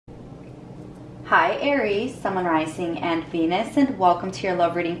Hi Aries, Sun, Rising, and Venus, and welcome to your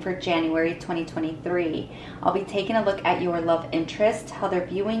love reading for January 2023. I'll be taking a look at your love interest, how they're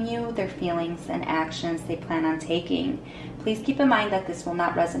viewing you, their feelings, and actions they plan on taking. Please keep in mind that this will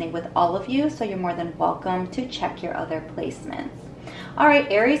not resonate with all of you, so you're more than welcome to check your other placements.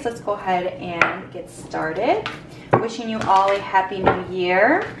 Alright Aries, let's go ahead and get started. Wishing you all a happy new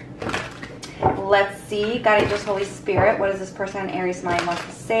year. Let's see, God, Angels, Holy Spirit, what does this person in Aries mind want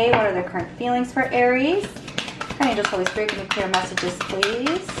to say? What are their current feelings for Aries? God, Angels, Holy Spirit, can you clear messages,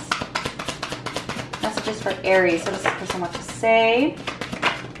 please? Messages for Aries. What does this person want to say?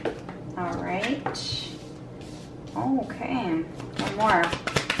 All right. Okay. One more.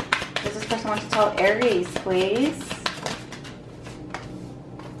 What does this person want to tell Aries, please?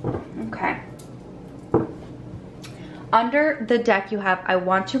 Okay. Under the deck you have, I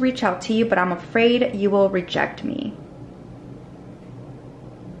want to reach out to you, but I'm afraid you will reject me.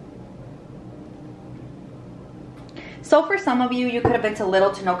 So for some of you, you could have been to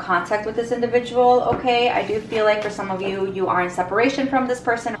little to no contact with this individual, okay? I do feel like for some of you, you are in separation from this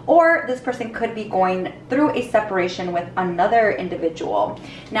person, or this person could be going through a separation with another individual.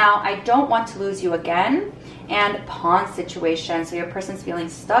 Now, I don't want to lose you again, and pawn situation, so your person's feeling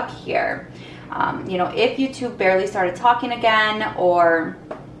stuck here. You know, if you two barely started talking again or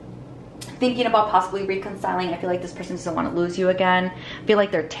thinking about possibly reconciling, I feel like this person doesn't want to lose you again. I feel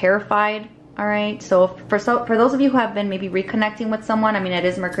like they're terrified. All right. So for those of you who have been maybe reconnecting with someone, I mean, it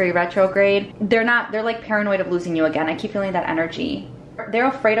is Mercury retrograde. They're like paranoid of losing you again. I keep feeling that energy. They're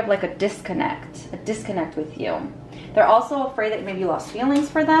afraid of like a disconnect with you. They're also afraid that maybe you lost feelings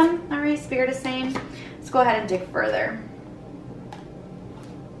for them. All right. Spirit is saying, let's go ahead and dig further.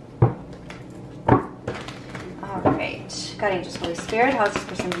 Alright, God, Angels, Holy Spirit, how is this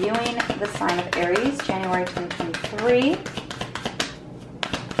person viewing the sign of Aries, January 2023?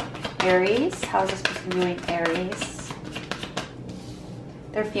 Aries, how is this person viewing Aries?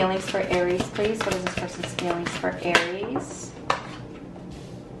 Their feelings for Aries, please. What is this person's feelings for Aries?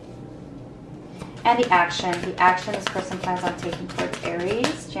 And the action this person plans on taking towards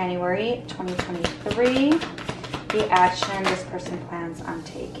Aries, January 2023. The action this person plans on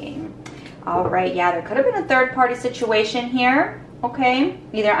taking. All right, yeah, there could have been a third-party situation here, okay?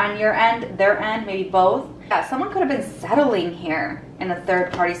 Either on your end, their end, maybe both. Yeah, someone could have been settling here in a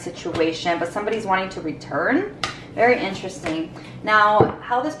third-party situation, but somebody's wanting to return. Very interesting. Now,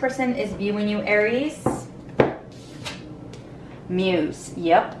 how this person is viewing you, Aries? Muse.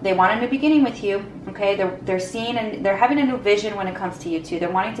 Yep, they want a new beginning with you, okay? They're seeing and they're having a new vision when it comes to you two.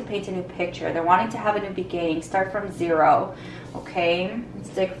 They're wanting to paint a new picture. They're wanting to have a new beginning, start from zero, okay? Let's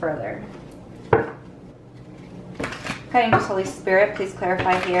dig further. Okay, Angels, Holy Spirit, please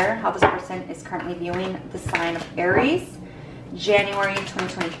clarify here how this person is currently viewing the sign of Aries, January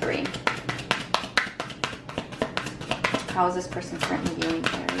 2023. How is this person currently viewing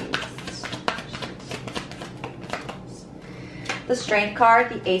Aries? The Strength card,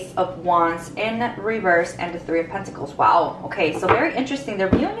 the Ace of Wands in reverse, and the Three of Pentacles. Wow. Okay, so very interesting. They're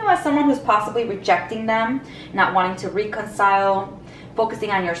viewing you as someone who's possibly rejecting them, not wanting to reconcile,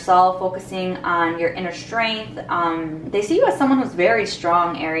 focusing on yourself, focusing on your inner strength. They see you as someone who's very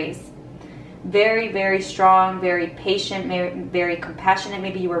strong, Aries. Very, very strong, very patient, very compassionate.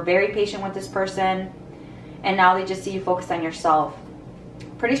 Maybe you were very patient with this person, and now they just see you focused on yourself.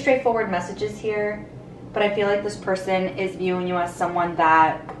 Pretty straightforward messages here, but I feel like this person is viewing you as someone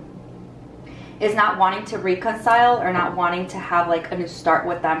that is not wanting to reconcile or not wanting to have like a new start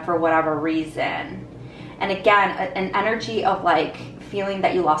with them for whatever reason. And again, an energy of like feeling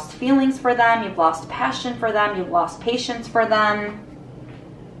that you lost feelings for them, you've lost passion for them, you've lost patience for them.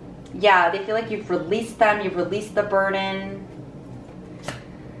 Yeah, they feel like you've released them, you've released the burden.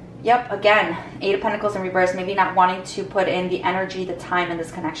 Yep, again, Eight of Pentacles in reverse, maybe not wanting to put in the energy, the time in this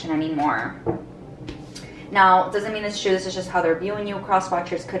connection anymore. Now, it doesn't mean it's true, this is just how they're viewing you. Cross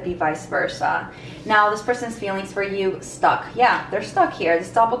watchers could be vice versa. Now, this person's feelings for you, stuck. Yeah, they're stuck here. This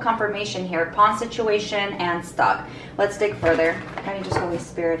double confirmation here, pawn situation and stuck. Let's dig further. God, Angels, Holy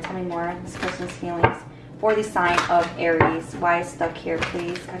Spirit, tell me more. This person's feelings for the sign of Aries. Why is stuck here,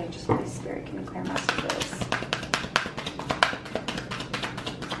 please? God, Angels, Holy Spirit, can you clear messages?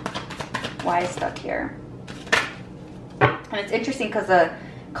 Why is stuck here? And it's interesting because the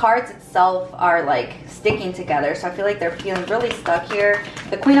cards itself are like sticking together, so I feel like they're feeling really stuck here.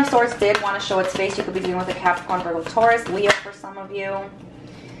 The Queen of Swords did want to show its face. You could be dealing with a Capricorn, Virgo, Taurus, Leo for some of you.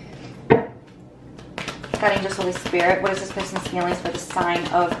 God, Angels, Holy Spirit, what is this person's feelings for the sign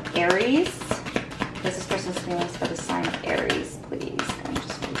of Aries? What is this person's feelings for the sign of Aries, please? God,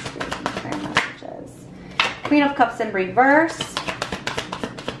 Angels, Holy Spirit, can you clear messages? Queen of Cups in reverse.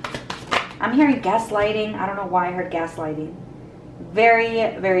 I'm hearing gaslighting. I don't know why I heard gaslighting.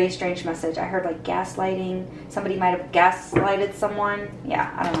 Very, very strange message. I heard like gaslighting. Somebody might have gaslighted someone.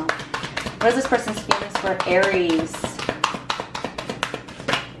 Yeah, I don't know. What is this person's feelings for Aries?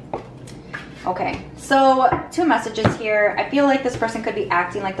 Okay, so 2 messages here. I feel like this person could be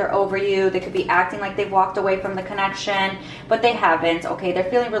acting like they're over you. They could be acting like they've walked away from the connection, but they haven't. Okay, they're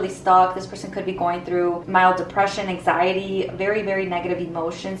feeling really stuck. This person could be going through mild depression, anxiety, very, very negative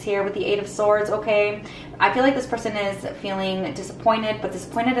emotions here with the 8 of Swords. Okay, I feel like this person is feeling disappointed, but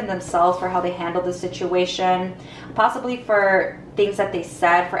disappointed in themselves for how they handled the situation, possibly for things that they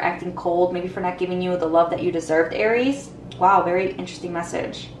said, for acting cold, maybe for not giving you the love that you deserved, Aries. Wow, very interesting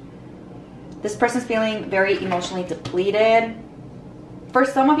message. This person's feeling very emotionally depleted. For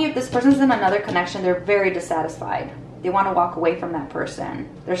some of you, if this person's in another connection, they're very dissatisfied. They want to walk away from that person.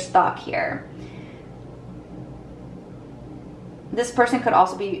 They're stuck here. This person could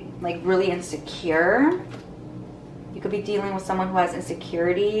also be like really insecure. You could be dealing with someone who has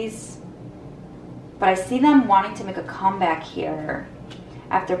insecurities. But I see them wanting to make a comeback here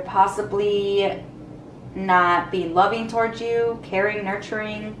after possibly not being loving towards you, caring,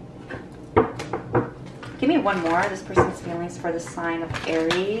 nurturing. Give me one more. This person's feelings for the sign of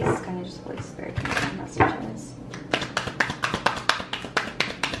Aries. Can you just Holy Spirit give me some messages?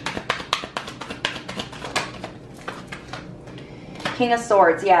 King of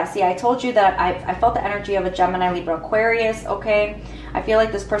Swords. Yeah, see, I told you that I felt the energy of a Gemini, Libra, Aquarius. Okay, I feel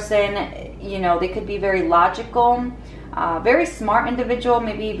like this person, you know, they could be very logical, very smart individual,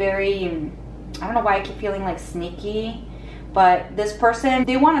 maybe very, I don't know why I keep feeling like sneaky. But this person,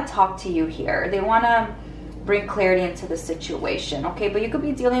 they want to talk to you here. They want to bring clarity into the situation, okay? But you could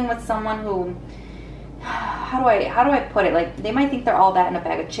be dealing with someone who, how do I put it? Like, they might think they're all that in a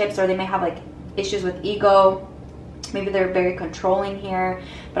bag of chips, or they may have like issues with ego. Maybe they're very controlling here.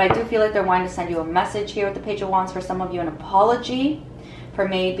 But I do feel like they're wanting to send you a message here with the Page of Wands. For some of you, an apology for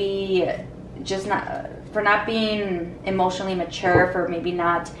maybe just not being emotionally mature, for maybe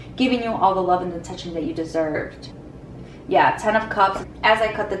not giving you all the love and attention that you deserved. Yeah, 10 of Cups. As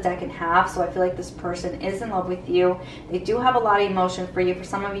I cut the deck in half, so I feel like this person is in love with you. They do have a lot of emotion for you. For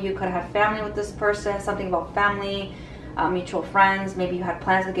some of you, you could have family with this person, something about family, mutual friends. Maybe you had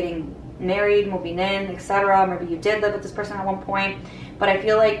plans of getting married, moving in, etc. Maybe you did live with this person at one point. But I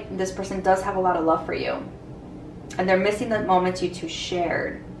feel like this person does have a lot of love for you. And they're missing the moments you two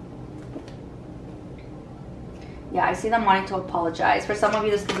shared. Yeah, I see them wanting to apologize. For some of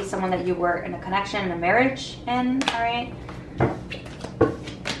you, this could be someone that you were in a connection, in a marriage in, all right?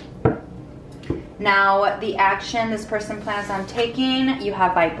 Now, the action this person plans on taking, you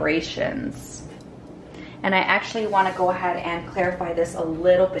have vibrations. And I actually want to go ahead and clarify this a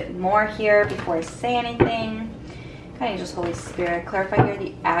little bit more here before I say anything. Kind of just Holy Spirit, clarify here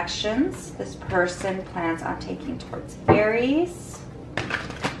the actions this person plans on taking towards Aries.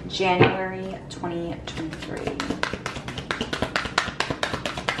 January 2023.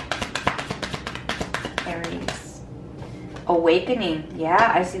 Aries. Awakening.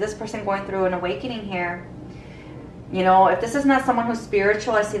 Yeah, I see this person going through an awakening here. You know, if this is not someone who's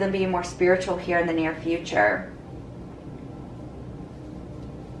spiritual, I see them being more spiritual here in the near future.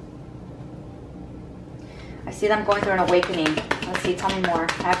 I see them going through an awakening. Let's see, tell me more.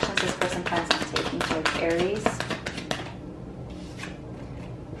 Actions this person plans on taking towards Aries.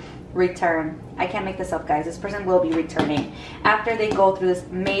 Return. I can't make this up, guys. This person will be returning after they go through this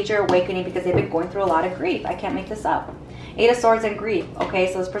major awakening, because they've been going through a lot of grief. I can't make this up. 8 of Swords and grief.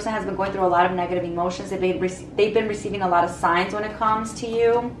 Okay, so this person has been going through a lot of negative emotions. They've been receiving a lot of signs when it comes to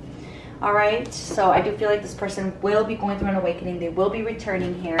you. All right, so I do feel like this person will be going through an awakening. They will be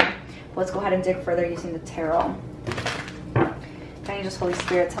returning here. Let's go ahead and dig further using the tarot. Can you just, Holy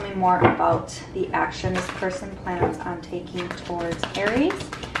Spirit, tell me more about the action this person plans on taking towards Aries?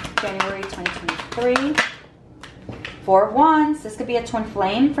 January 2023. 4 of Wands. This could be a twin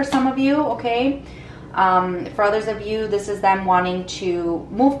flame for some of you, okay? For others of you, this is them wanting to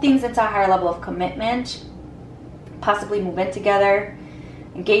move things into a higher level of commitment, possibly move in together,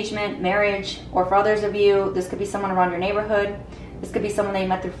 engagement, marriage. Or for others of you, this could be someone around your neighborhood. This could be someone that you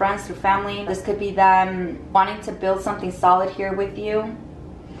met through friends, through family. This could be them wanting to build something solid here with you.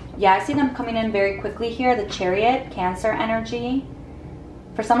 Yeah, I see them coming in very quickly here. The Chariot, Cancer energy.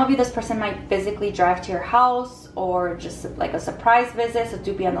 For some of you, this person might physically drive to your house, or just like a surprise visit, so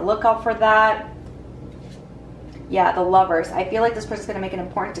do be on the lookout for that. Yeah, the Lovers. I feel like this person is going to make an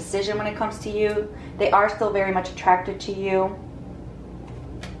important decision when it comes to you. They are still very much attracted to you.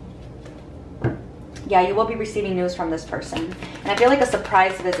 Yeah, you will be receiving news from this person. And I feel like a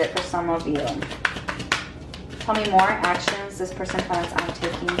surprise visit for some of you. Tell me more actions this person plans on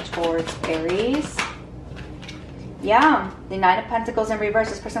taking towards Aries? Yeah, the Nine of Pentacles in reverse.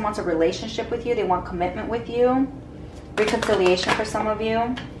 This person wants a relationship with you. They want commitment with you. Reconciliation for some of you.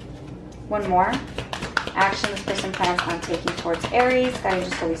 One more. Action this person plans on taking towards Aries.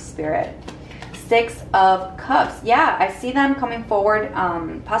 Guidance, Holy Spirit. Six of Cups. Yeah, I see them coming forward,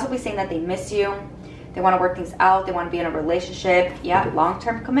 possibly saying that they miss you. They want to work things out. They want to be in a relationship. Yeah,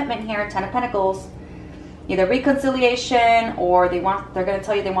 long-term commitment here. Ten of Pentacles. Either reconciliation, or they're going to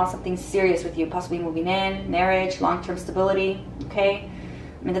tell you they want something serious with you, possibly moving in, marriage, long-term stability. Okay,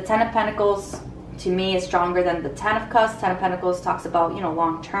 I mean, the Ten of Pentacles to me is stronger than the Ten of Cups. Ten of Pentacles talks about, you know,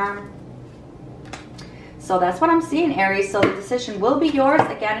 long-term. So that's what I'm seeing, Aries. So the decision will be yours.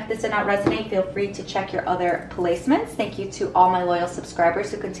 Again, if this did not resonate, feel free to check your other placements. Thank you to all my loyal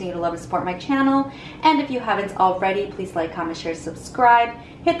subscribers who continue to love and support my channel. And if you haven't already, please like, comment, share, subscribe.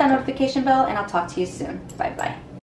 Hit that notification bell, and I'll talk to you soon. Bye-bye.